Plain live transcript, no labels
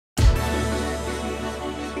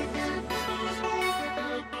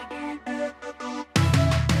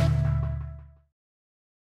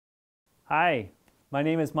Hi, my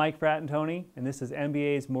name is Mike Fratantoni, and this is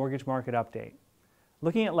MBA's Mortgage Market Update.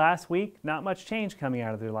 Looking at last week, not much change coming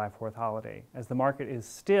out of the July 4th holiday, as the market is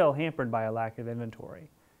still hampered by a lack of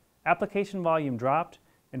inventory. Application volume dropped,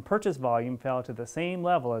 and purchase volume fell to the same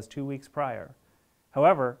level as 2 weeks prior.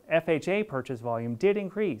 However, FHA purchase volume did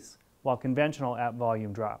increase, while conventional app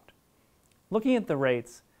volume dropped. Looking at the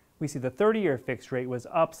rates, we see the 30-year fixed rate was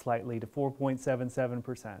up slightly to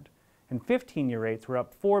 4.77%, and 15-year rates were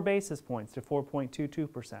up 4 basis points to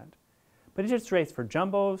 4.22%. But interest rates for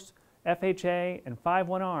jumbos, FHA, and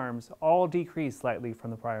 5/1 ARMs all decreased slightly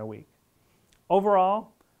from the prior week.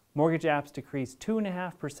 Overall, mortgage apps decreased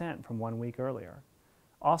 2.5% from 1 week earlier.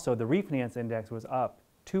 Also, the refinance index was up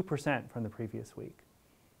 2% from the previous week.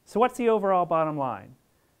 So what's the overall bottom line?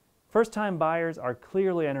 First-time buyers are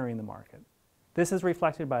clearly entering the market. This is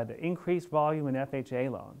reflected by the increased volume in FHA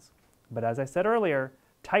loans. But as I said earlier,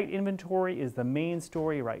 tight inventory is the main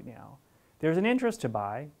story right now. There's an interest to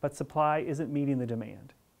buy, but supply isn't meeting the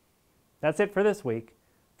demand. That's it for this week.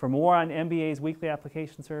 For more on MBA's weekly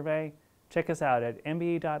application survey, check us out at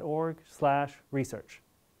mba.org/research.